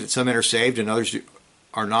theology that some men are saved and others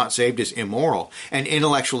are not saved is immoral and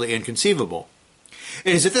intellectually inconceivable.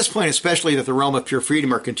 It is at this point especially that the realm of pure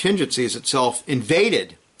freedom or contingency is itself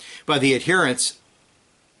invaded by the adherents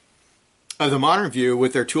of the modern view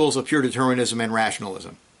with their tools of pure determinism and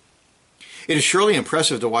rationalism. It is surely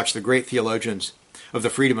impressive to watch the great theologians of the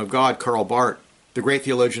freedom of God, Karl Barth,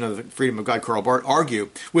 argue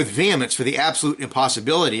with vehemence for the absolute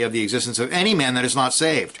impossibility of the existence of any man that is not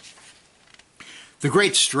saved. The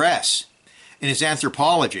great stress in his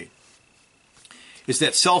anthropology is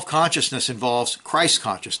that self-consciousness involves Christ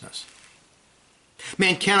consciousness.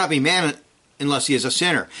 Man cannot be man unless he is a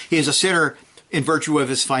sinner. He is a sinner in virtue of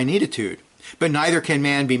his finitude, but neither can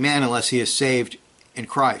man be man unless he is saved in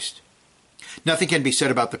Christ. Nothing can be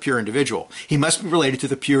said about the pure individual. He must be related to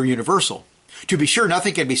the pure universal. To be sure,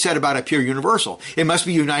 nothing can be said about a pure universal. It must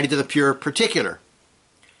be united to the pure particular.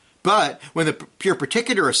 But when the pure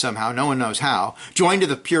particular is somehow, no one knows how, joined to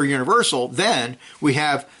the pure universal, then we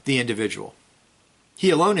have the individual. He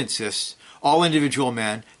alone insists all individual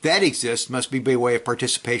men that exist must be by way of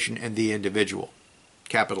participation in the individual.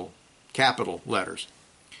 Capital letters.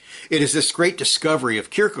 It is this great discovery of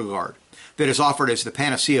Kierkegaard that is offered as the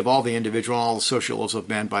panacea of all the individual and all the social ills of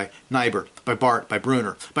men by Niebuhr, by Barth, by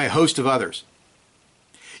Brunner, by a host of others.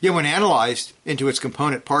 Yet when analyzed into its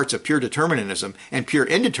component parts of pure determinism and pure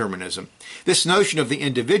indeterminism, this notion of the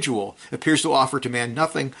individual appears to offer to man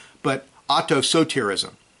nothing but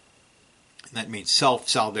autosoterism. And that means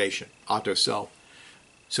self-salvation. Auto-self,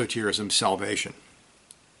 soterism, salvation.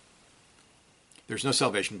 There's no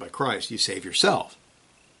salvation by Christ. You save yourself.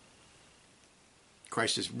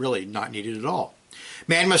 Christ is really not needed at all.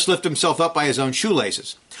 Man must lift himself up by his own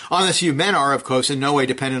shoelaces. On this view, men are, of course, in no way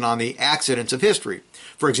dependent on the accidents of history.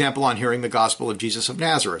 For example, on hearing the gospel of Jesus of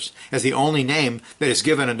Nazareth as the only name that is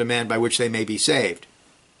given unto men by which they may be saved.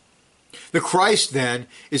 The Christ, then,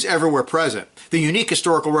 is everywhere present. The unique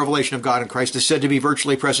historical revelation of God in Christ is said to be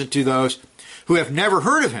virtually present to those who have never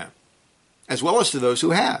heard of him, as well as to those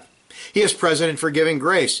who have. He is present in forgiving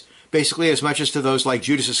grace, basically as much as to those like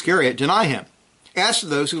Judas Iscariot deny him, as to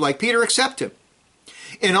those who, like Peter, accept him.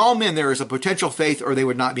 In all men there is a potential faith, or they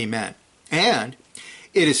would not be men. And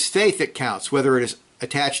it is faith that counts, whether it is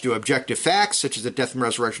attached to objective facts, such as the death and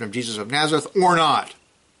resurrection of Jesus of Nazareth, or not.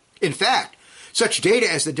 In fact, such data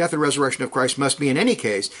as the death and resurrection of Christ must be, in any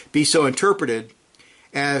case, be so interpreted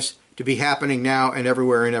as to be happening now and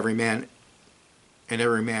everywhere in every man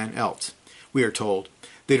else. We are told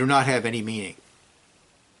they do not have any meaning.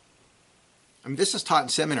 I mean, this is taught in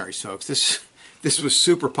seminaries, folks. This was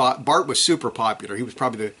Barth was super popular. He was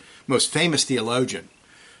probably the most famous theologian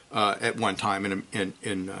at one time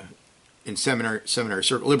in seminary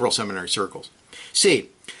liberal seminary circles. C.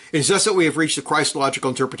 It is thus that we have reached the Christological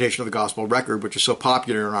interpretation of the gospel record, which is so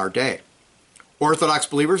popular in our day. Orthodox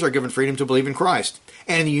believers are given freedom to believe in Christ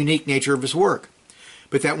and in the unique nature of his work,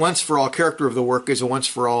 but that once-for-all character of the work is a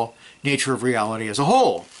once-for-all nature of reality as a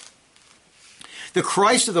whole. The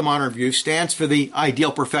Christ of the modern view stands for the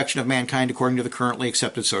ideal perfection of mankind according to the currently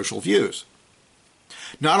accepted social views.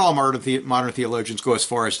 Not all modern theologians go as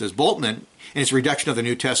far as does Bultmann in his reduction of the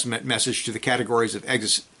New Testament message to the categories of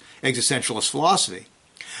existentialist philosophy.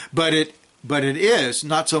 But it is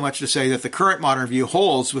not so much to say that the current modern view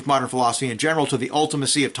holds with modern philosophy in general to the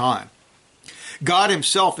ultimacy of time. God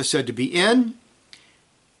himself is said to be in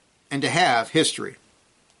and to have history.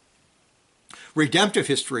 Redemptive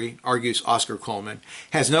history, argues Oscar Coleman,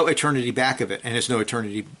 has no eternity back of it and has no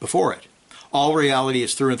eternity before it. All reality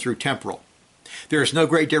is through and through temporal. There is no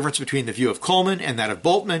great difference between the view of Coleman and that of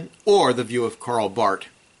Bultmann or the view of Karl Barth.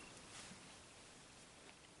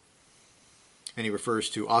 And he refers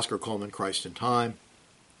to Oscar Coleman, Christ in Time,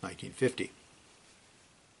 1950.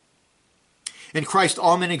 In Christ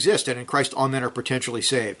all men exist, and in Christ all men are potentially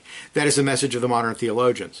saved. That is the message of the modern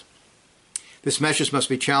theologians. This message must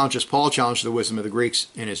be challenged as Paul challenged the wisdom of the Greeks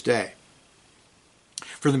in his day.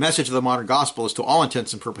 For the message of the modern gospel is to all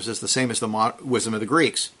intents and purposes the same as the wisdom of the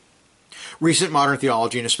Greeks. Recent modern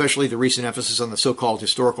theology, and especially the recent emphasis on the so-called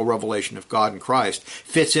historical revelation of God in Christ,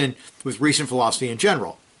 fits in with recent philosophy in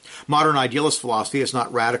general. Modern idealist philosophy is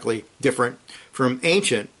not radically different from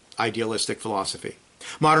ancient idealistic philosophy.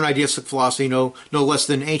 Modern idealistic philosophy, no less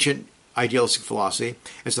than ancient idealistic philosophy,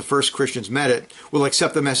 as the first Christians met it, will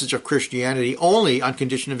accept the message of Christianity only on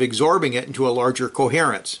condition of absorbing it into a larger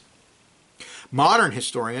coherence. Modern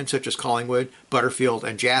historians, such as Collingwood, Butterfield,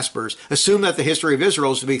 and Jaspers, assume that the history of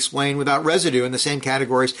Israel is to be explained without residue in the same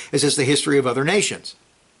categories as is the history of other nations.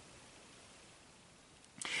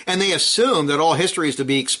 And they assume that all history is to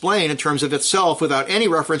be explained in terms of itself without any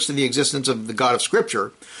reference to the existence of the God of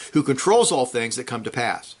Scripture, who controls all things that come to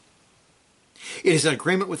pass. It is in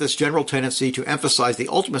agreement with this general tendency to emphasize the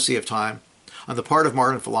ultimacy of time on the part of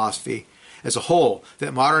modern philosophy as a whole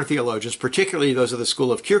that modern theologians, particularly those of the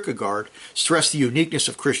school of Kierkegaard, stress the uniqueness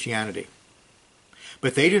of Christianity.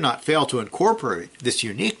 But they do not fail to incorporate this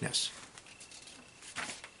uniqueness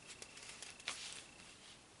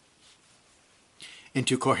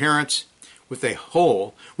into coherence with a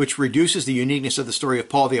whole, which reduces the uniqueness of the story of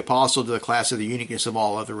Paul the Apostle to the class of the uniqueness of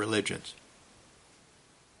all other religions.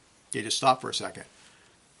 You just stop for a second.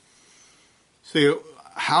 So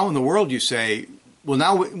how in the world, you say, well,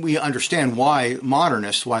 now we understand why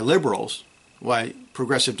modernists, why liberals, why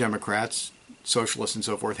progressive Democrats, socialists, and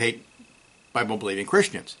so forth hate Bible-believing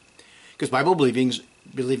Christians. Because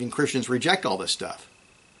Bible-believing Christians reject all this stuff.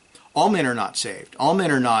 All men are not saved. All men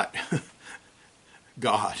are not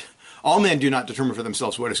God. All men do not determine for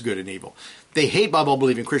themselves what is good and evil. They hate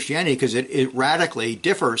Bible-believing Christianity because it radically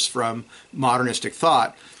differs from modernistic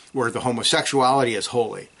thought, where the homosexuality is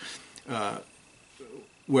holy,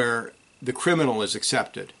 where the criminal is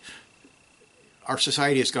accepted. Our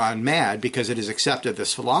society has gone mad because it has accepted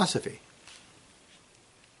this philosophy.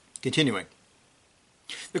 Continuing.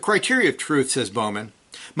 The criteria of truth, says Bowman,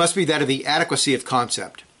 must be that of the adequacy of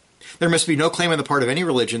concept. There must be no claim on the part of any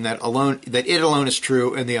religion that it alone is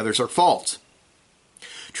true and the others are false.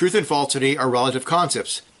 Truth and falsity are relative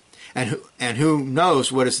concepts, and who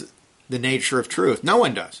knows what is the nature of truth? No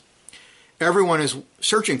one does. Everyone is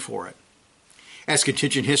searching for it. As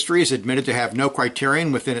contingent history is admitted to have no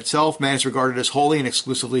criterion within itself, man is regarded as wholly and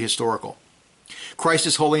exclusively historical. Christ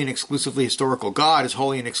is wholly and exclusively historical. God is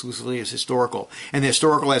wholly and exclusively historical. And the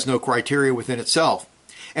historical has no criteria within itself.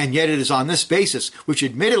 And yet it is on this basis, which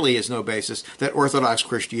admittedly is no basis, that Orthodox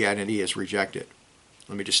Christianity is rejected.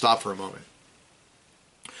 Let me just stop for a moment.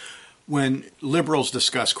 When liberals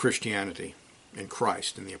discuss Christianity and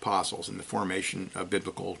Christ and the apostles and the formation of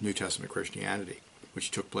biblical New Testament Christianity,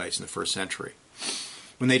 which took place in the first century,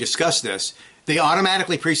 when they discuss this, they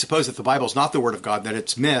automatically presuppose that the Bible is not the Word of God, that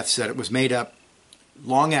it's myths, that it was made up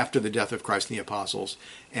long after the death of Christ and the apostles,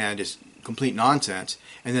 and is complete nonsense,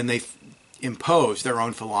 and then they impose their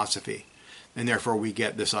own philosophy. And therefore we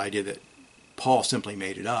get this idea that Paul simply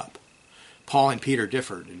made it up. Paul and Peter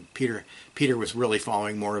differed, and Peter was really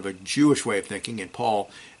following more of a Jewish way of thinking, and Paul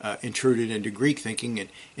intruded into Greek thinking and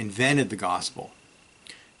invented the gospel.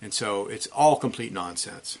 And so it's all complete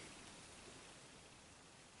nonsense.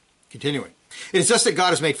 Continuing. It is thus that God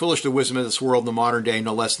has made foolish the wisdom of this world in the modern day,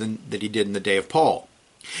 no less than that he did in the day of Paul.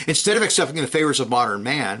 Instead of accepting the favors of modern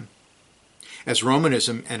man, as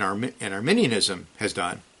Romanism and Arminianism has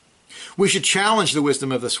done, we should challenge the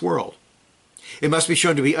wisdom of this world. It must be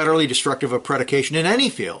shown to be utterly destructive of predication in any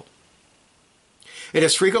field. It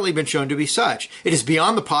has frequently been shown to be such. It is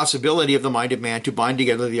beyond the possibility of the mind of man to bind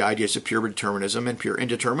together the ideas of pure determinism and pure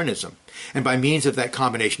indeterminism, and by means of that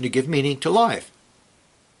combination to give meaning to life.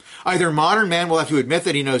 Either modern man will have to admit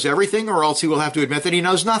that he knows everything, or else he will have to admit that he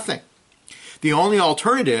knows nothing. The only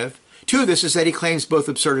alternative to this is that he claims both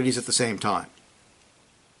absurdities at the same time.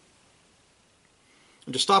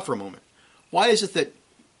 And to stop for a moment, why is it that,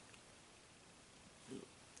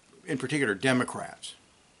 in particular, Democrats,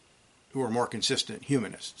 who are more consistent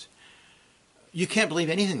humanists, you can't believe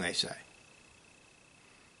anything they say?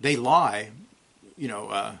 They lie.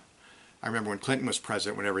 I remember when Clinton was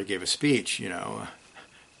president, whenever he gave a speech,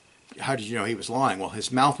 how did you know he was lying? Well,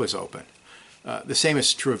 his mouth was open. The same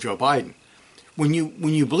is true of Joe Biden. When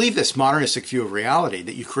you believe this modernistic view of reality,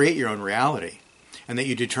 that you create your own reality, and that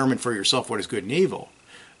you determine for yourself what is good and evil,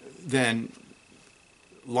 then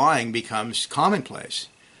lying becomes commonplace,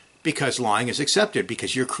 because lying is accepted,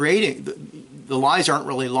 because you're creating, the lies aren't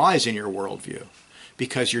really lies in your worldview,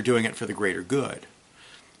 because you're doing it for the greater good.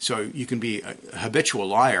 So you can be a habitual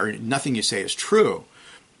liar, and nothing you say is true.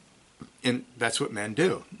 And that's what men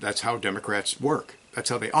do. That's how Democrats work. That's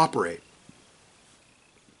how they operate.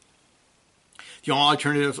 The only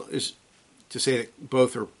alternative is to say that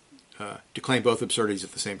both are, to claim both absurdities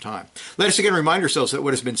at the same time. Let us again remind ourselves that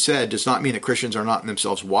what has been said does not mean that Christians are not in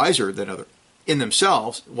themselves wiser than other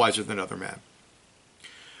men.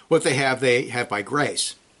 What they have by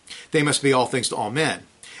grace. They must be all things to all men.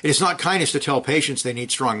 It is not kindness to tell patients they need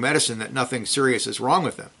strong medicine, that nothing serious is wrong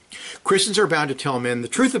with them. Christians are bound to tell men the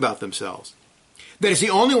truth about themselves. That is the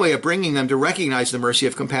only way of bringing them to recognize the mercy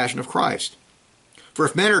and compassion of Christ. For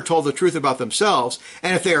if men are told the truth about themselves,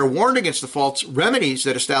 and if they are warned against the false remedies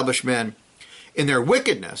that establish men in their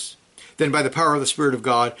wickedness, then by the power of the Spirit of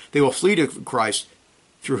God, they will flee to Christ,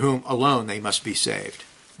 through whom alone they must be saved.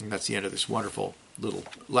 And that's the end of this wonderful little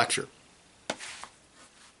lecture.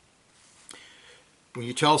 When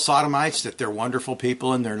you tell sodomites that they're wonderful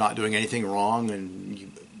people and they're not doing anything wrong, and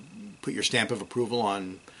you put your stamp of approval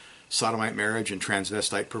on sodomite marriage and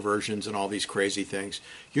transvestite perversions and all these crazy things,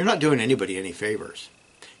 you're not doing anybody any favors.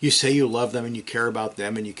 You say you love them and you care about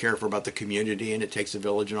them and you care about the community and it takes a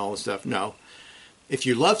village and all this stuff. No. If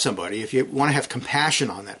you love somebody, if you want to have compassion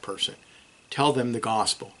on that person, tell them the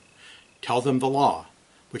gospel. Tell them the law,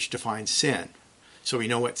 which defines sin, so we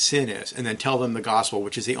know what sin is. And then tell them the gospel,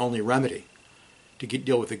 which is the only remedy to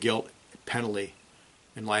deal with the guilt, penalty,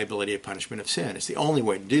 and liability of punishment of sin. It's the only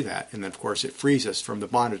way to do that. And then, of course, it frees us from the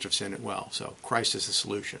bondage of sin as well. So Christ is the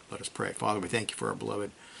solution. Let us pray. Father, we thank you for our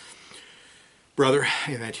beloved brother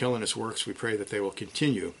and that Hill and his works. We pray that they will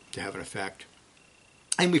continue to have an effect.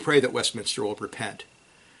 And we pray that Westminster will repent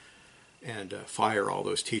and fire all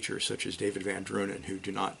those teachers such as David Van Drunen, who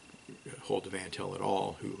do not hold to Van Til at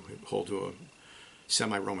all, who hold to a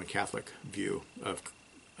semi-Roman Catholic view of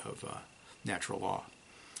natural law.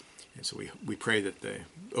 And so we pray that the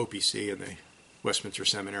OPC and the Westminster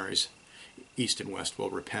seminaries, East and West, will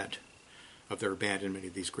repent of their abandonment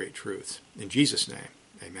of these great truths. In Jesus' name,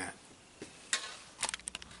 amen.